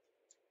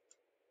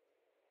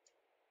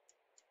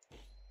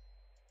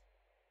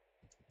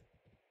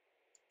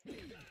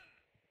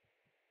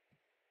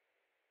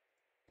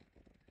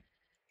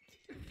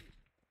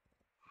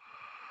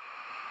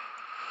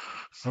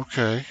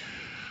 Okay,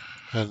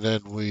 and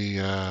then we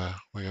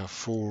got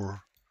 4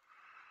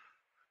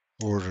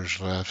 orders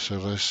left. So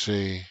let's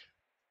see.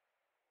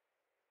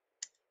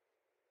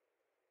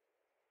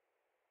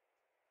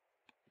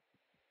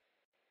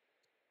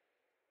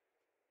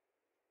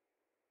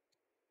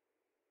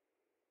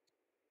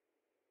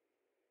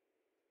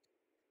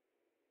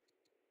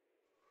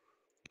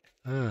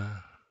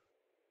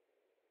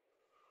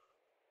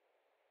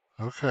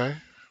 Okay,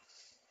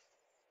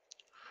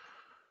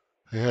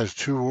 he has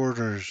 2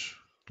 orders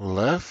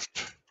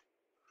left.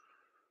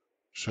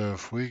 So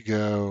if we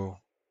go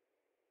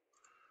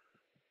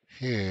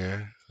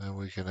here, then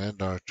we can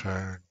end our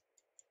turn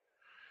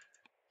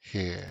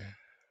here.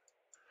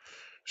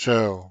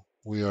 So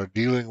we are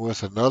dealing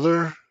with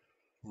another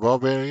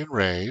barbarian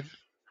raid.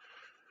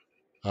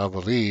 I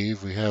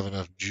believe we have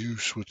enough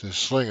juice with this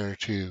slinger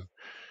to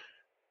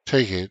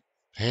take it,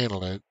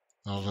 handle it.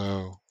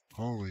 Although,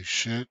 holy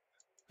shit.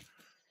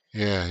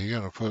 Yeah, you're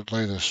gonna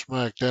lay the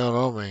smack down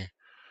on me.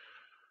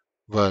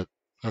 But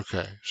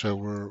okay, so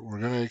we're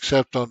gonna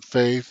accept on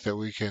faith that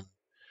we can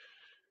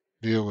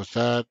deal with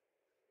that.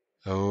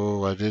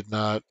 Oh, I did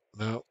not.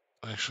 No,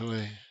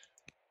 actually,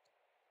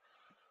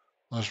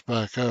 let's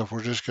back up.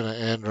 We're just gonna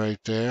end right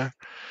there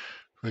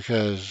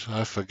because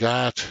I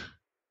forgot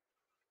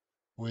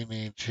we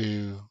need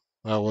to.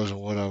 That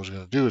wasn't what I was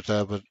gonna do with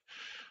that, but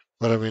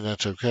I mean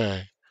that's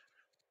okay.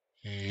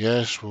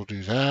 Yes, we'll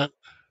do that.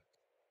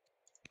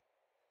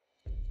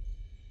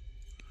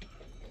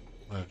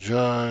 A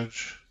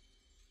judge.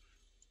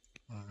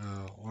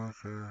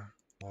 Worker,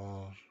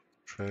 walls,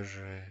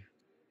 treasury,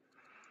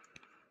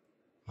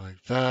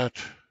 like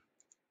that.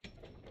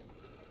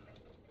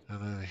 And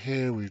then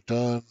here we've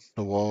done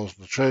the walls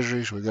and the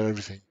treasury, so we got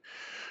everything.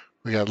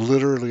 We got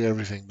literally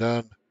everything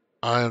done.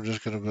 I am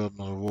just going to build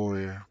another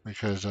warrior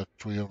because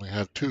we only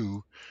have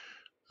 2,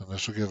 and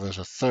this will give us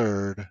a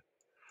 3rd.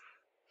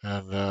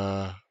 And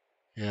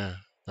yeah,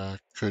 that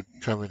could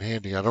come in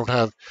handy. I don't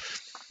have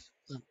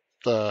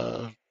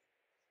the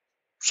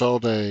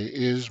Solde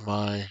is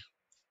my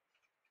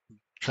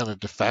kind of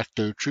de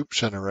facto troop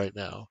center right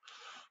now.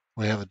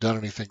 We haven't done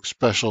anything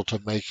special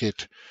to make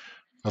it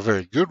a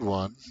very good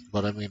one,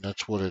 but I mean,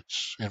 that's what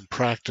it's in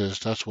practice,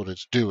 that's what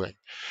it's doing.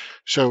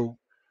 So,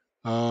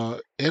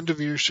 end of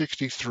year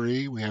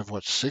 63, we have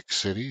what, 6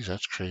 cities?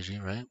 That's crazy,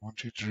 right? One,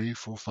 two, three,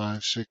 four,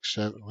 five, six,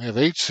 seven. We have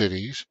 8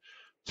 cities.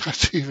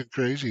 That's even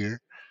crazier.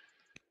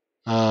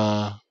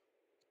 Uh,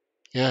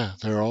 yeah,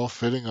 they're all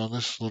fitting on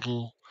this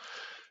little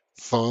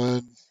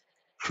fun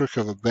crook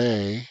of a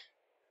bay.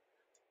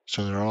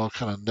 So they're all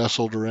kind of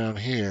nestled around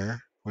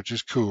here, which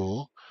is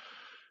cool.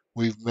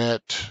 We've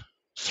met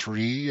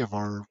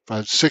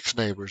 6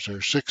 neighbors. There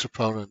are 6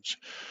 opponents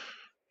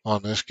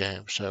on this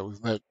game. So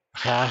we've met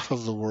half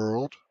of the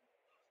world,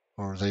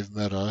 or they've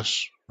met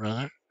us,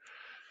 rather.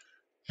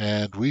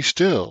 And we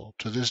still,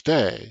 to this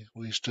day,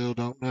 we still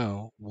don't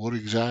know what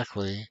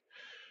exactly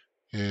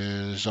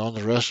is on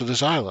the rest of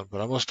this island.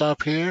 But I'm going to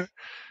stop here,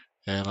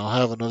 and I'll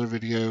have another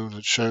video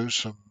that shows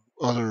some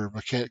other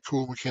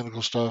cool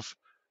mechanical stuff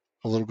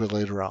a little bit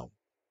later on.